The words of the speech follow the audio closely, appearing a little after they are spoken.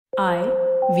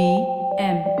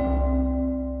IVM.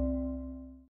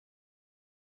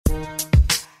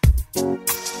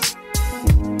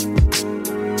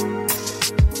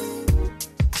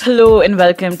 Hello and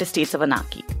welcome to States of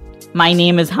Anarchy. My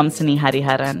name is Hamsini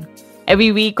Hariharan.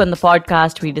 Every week on the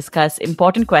podcast, we discuss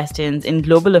important questions in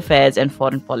global affairs and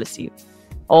foreign policy,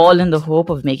 all in the hope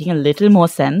of making a little more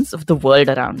sense of the world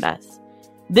around us.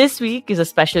 This week is a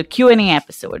special Q&A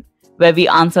episode where we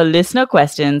answer listener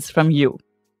questions from you.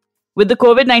 With the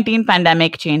COVID-19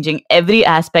 pandemic changing every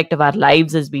aspect of our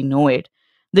lives as we know it,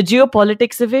 the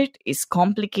geopolitics of it is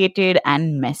complicated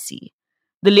and messy.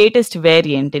 The latest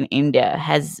variant in India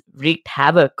has wreaked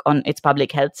havoc on its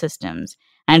public health systems,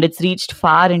 and it's reached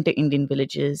far into Indian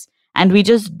villages, and we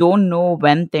just don't know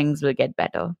when things will get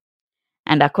better.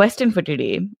 And our question for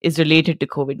today is related to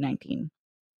COVID-19.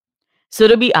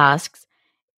 Surabhi asks,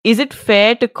 is it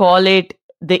fair to call it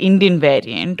the Indian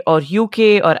variant or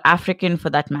UK or African for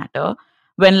that matter,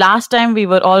 when last time we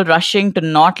were all rushing to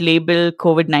not label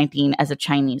COVID-19 as a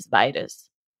Chinese virus?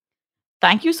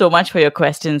 Thank you so much for your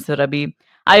question, Surabhi.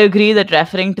 I agree that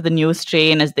referring to the new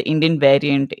strain as the Indian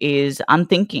variant is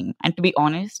unthinking, and to be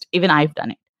honest, even I've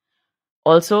done it.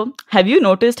 Also, have you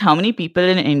noticed how many people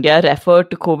in India refer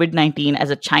to COVID-19 as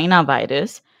a China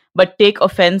virus, but take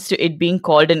offense to it being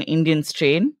called an Indian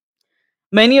strain?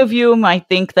 Many of you might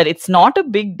think that it's not a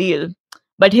big deal,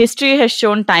 but history has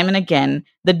shown time and again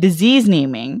that disease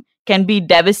naming can be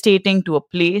devastating to a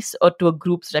place or to a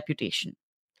group's reputation.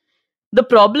 The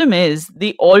problem is,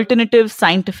 the alternative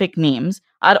scientific names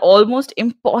are almost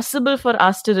impossible for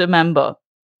us to remember.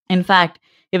 In fact,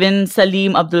 even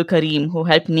Salim Abdul Karim, who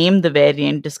helped name the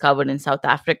variant discovered in South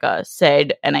Africa,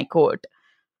 said, and I quote,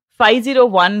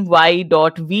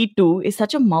 501Y.V2 is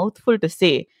such a mouthful to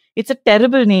say. It's a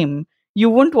terrible name. You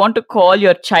wouldn't want to call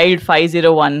your child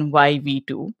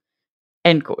 501YV2.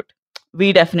 End quote.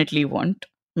 We definitely won't.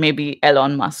 Maybe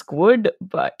Elon Musk would,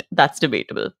 but that's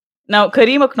debatable. Now,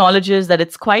 Karim acknowledges that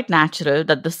it's quite natural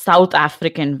that the South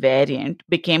African variant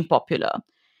became popular.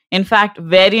 In fact,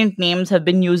 variant names have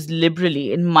been used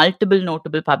liberally in multiple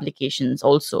notable publications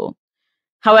also.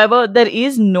 However, there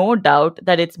is no doubt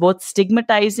that it's both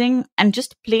stigmatizing and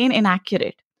just plain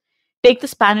inaccurate. Take the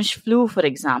Spanish flu, for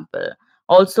example,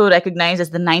 also recognized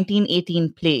as the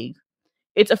 1918 plague.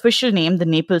 Its official name, the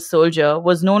Naples soldier,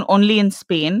 was known only in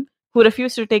Spain, who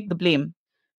refused to take the blame.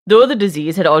 Though the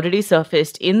disease had already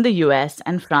surfaced in the US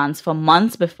and France for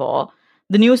months before,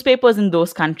 the newspapers in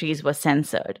those countries were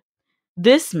censored.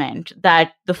 This meant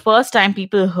that the first time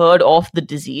people heard of the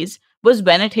disease was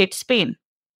when it hit Spain.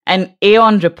 An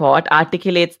Aeon report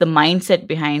articulates the mindset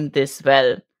behind this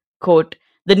well. Quote,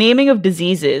 the naming of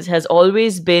diseases has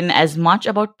always been as much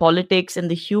about politics and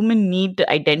the human need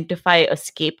to identify a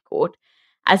scapegoat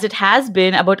as it has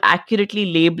been about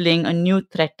accurately labeling a new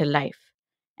threat to life.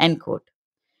 End quote.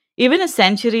 Even a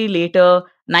century later,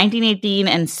 1918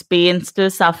 and Spain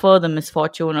still suffer the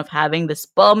misfortune of having this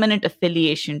permanent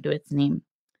affiliation to its name.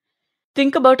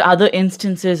 Think about other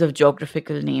instances of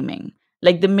geographical naming,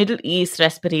 like the Middle East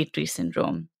respiratory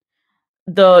syndrome.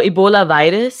 The Ebola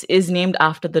virus is named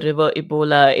after the river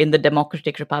Ebola in the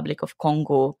Democratic Republic of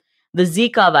Congo. The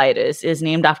Zika virus is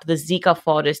named after the Zika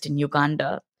forest in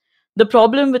Uganda. The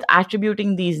problem with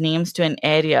attributing these names to an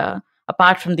area,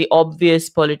 apart from the obvious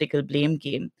political blame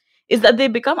game, is that they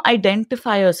become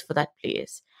identifiers for that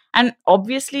place. And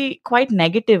obviously, quite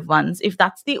negative ones if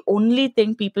that's the only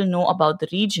thing people know about the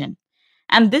region.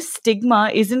 And this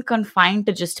stigma isn't confined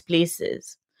to just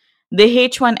places. The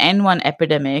H1N1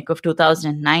 epidemic of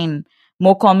 2009,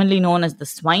 more commonly known as the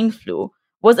swine flu,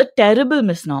 was a terrible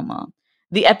misnomer.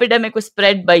 The epidemic was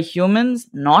spread by humans,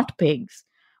 not pigs.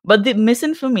 But the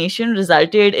misinformation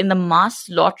resulted in the mass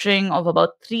slaughtering of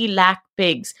about 3 lakh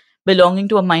pigs belonging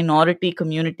to a minority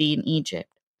community in Egypt.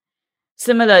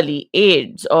 Similarly,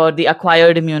 AIDS, or the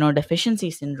acquired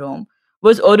immunodeficiency syndrome,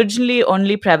 was originally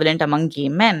only prevalent among gay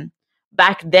men.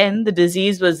 Back then, the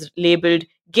disease was labeled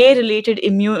gay related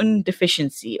immune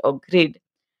deficiency, or GRID.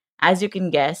 As you can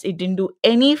guess, it didn't do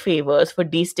any favors for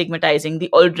destigmatizing the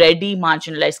already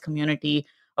marginalized community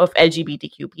of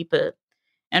LGBTQ people.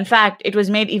 In fact, it was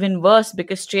made even worse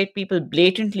because straight people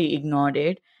blatantly ignored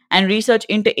it, and research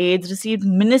into AIDS received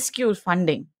minuscule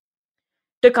funding.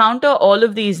 To counter all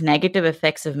of these negative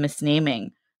effects of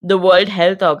misnaming, the World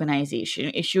Health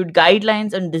Organization issued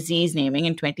guidelines on disease naming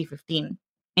in 2015.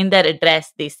 In their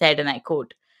address, they said, and I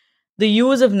quote, the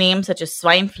use of names such as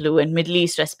swine flu and Middle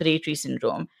East respiratory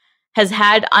syndrome has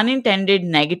had unintended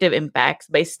negative impacts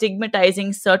by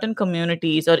stigmatizing certain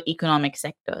communities or economic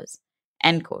sectors.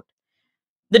 End quote.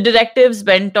 The directives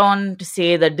went on to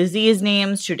say that disease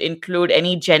names should include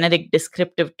any generic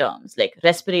descriptive terms like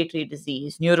respiratory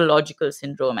disease, neurological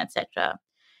syndrome, etc.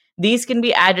 These can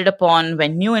be added upon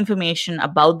when new information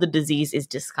about the disease is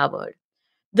discovered.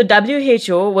 The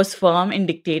WHO was firm in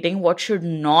dictating what should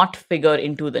not figure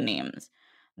into the names.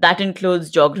 That includes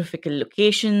geographical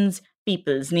locations,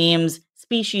 people's names,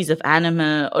 species of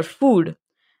animal, or food.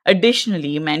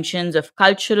 Additionally, mentions of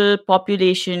cultural,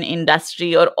 population,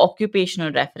 industry, or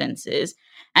occupational references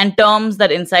and terms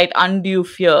that incite undue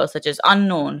fear, such as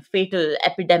unknown, fatal,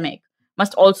 epidemic,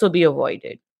 must also be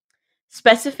avoided.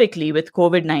 Specifically with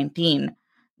COVID-19,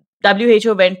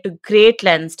 WHO went to great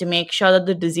lengths to make sure that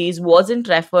the disease wasn't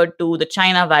referred to the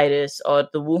China virus or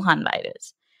the Wuhan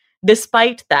virus.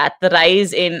 Despite that, the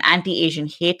rise in anti-Asian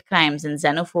hate crimes and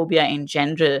xenophobia in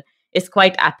general is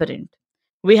quite apparent.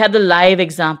 We had the live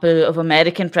example of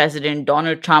American President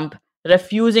Donald Trump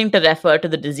refusing to refer to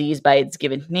the disease by its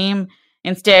given name,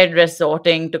 instead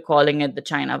resorting to calling it the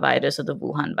China virus or the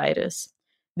Wuhan virus.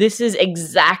 This is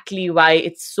exactly why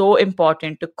it's so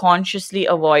important to consciously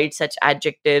avoid such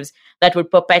adjectives that would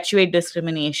perpetuate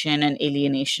discrimination and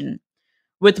alienation.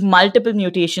 With multiple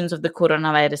mutations of the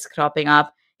coronavirus cropping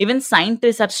up, even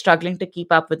scientists are struggling to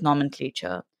keep up with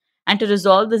nomenclature. And to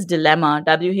resolve this dilemma,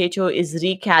 WHO is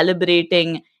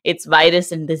recalibrating its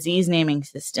virus and disease naming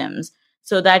systems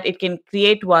so that it can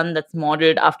create one that's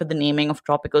modeled after the naming of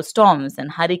tropical storms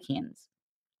and hurricanes.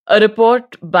 A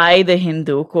report by The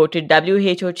Hindu quoted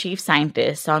WHO chief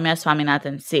scientist Soumya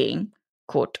Swaminathan saying,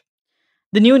 quote,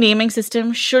 "The new naming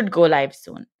system should go live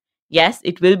soon. Yes,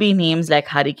 it will be names like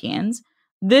hurricanes.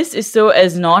 This is so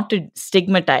as not to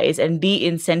stigmatize and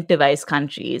de-incentivize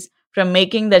countries from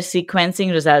making their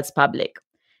sequencing results public.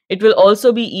 It will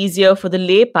also be easier for the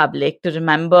lay public to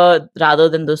remember rather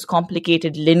than those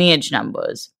complicated lineage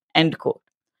numbers." End quote.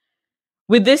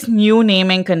 With this new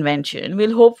naming convention,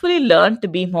 we'll hopefully learn to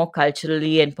be more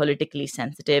culturally and politically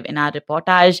sensitive in our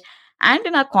reportage and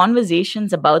in our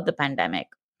conversations about the pandemic.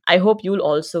 I hope you'll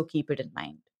also keep it in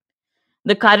mind.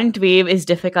 The current wave is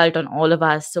difficult on all of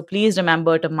us, so please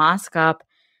remember to mask up,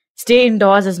 stay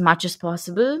indoors as much as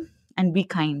possible, and be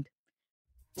kind.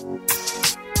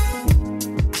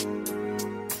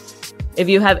 If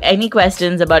you have any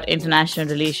questions about international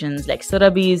relations like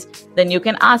Surabhi's, then you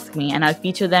can ask me and I'll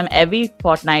feature them every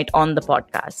fortnight on the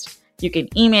podcast. You can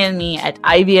email me at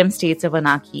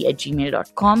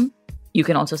ivmstatesofanarchy@gmail.com. You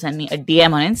can also send me a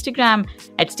DM on Instagram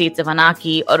at States of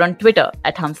Anarchy or on Twitter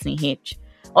at HumsniH.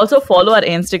 Also follow our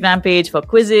Instagram page for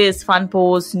quizzes, fun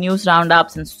posts, news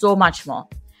roundups, and so much more.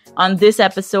 On this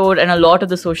episode and a lot of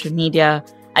the social media,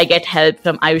 I get help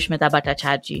from Ayushmita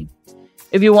Bhattacharjee.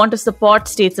 If you want to support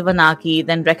States of Anarchy,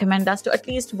 then recommend us to at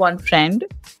least one friend.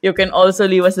 You can also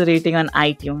leave us a rating on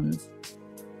iTunes.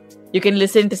 You can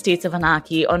listen to States of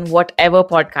Anarchy on whatever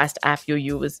podcast app you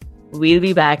use. We'll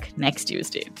be back next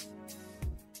Tuesday.